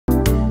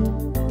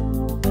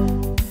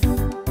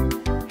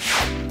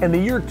In the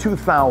year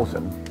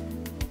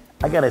 2000,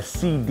 I got a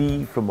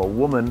CD from a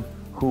woman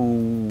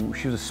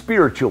she was a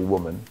spiritual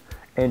woman,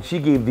 and she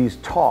gave these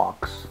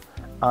talks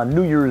on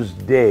New Year's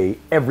Day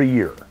every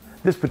year.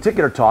 This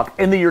particular talk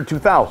in the year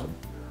 2000, so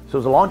it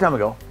was a long time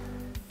ago.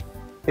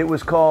 It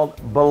was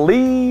called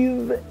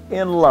Believe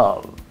in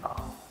Love.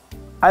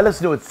 I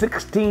listened to it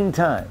 16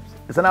 times.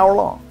 It's an hour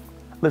long.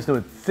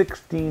 Listened to it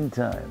 16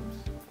 times.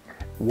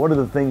 One of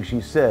the things she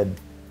said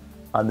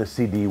on the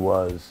CD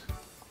was,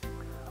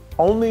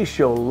 only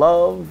show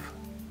love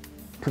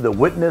to the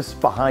witness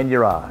behind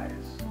your eyes.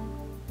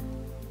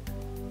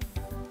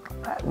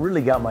 That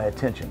really got my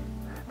attention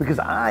because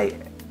I,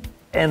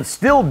 and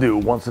still do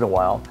once in a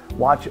while,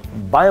 watch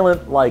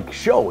violent-like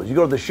shows. You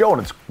go to the show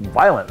and it's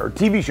violent, or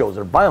TV shows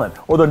are violent,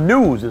 or the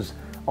news is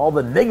all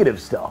the negative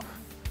stuff.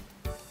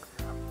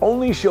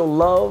 Only show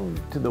love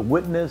to the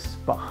witness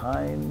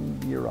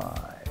behind your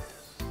eyes.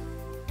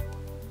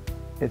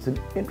 It's an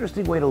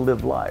interesting way to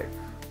live life.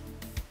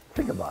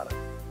 Think about it.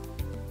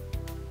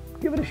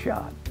 Give it a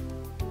shot.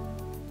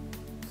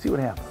 See what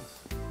happens.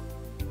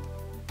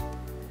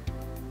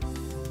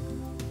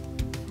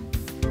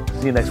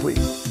 See you next week.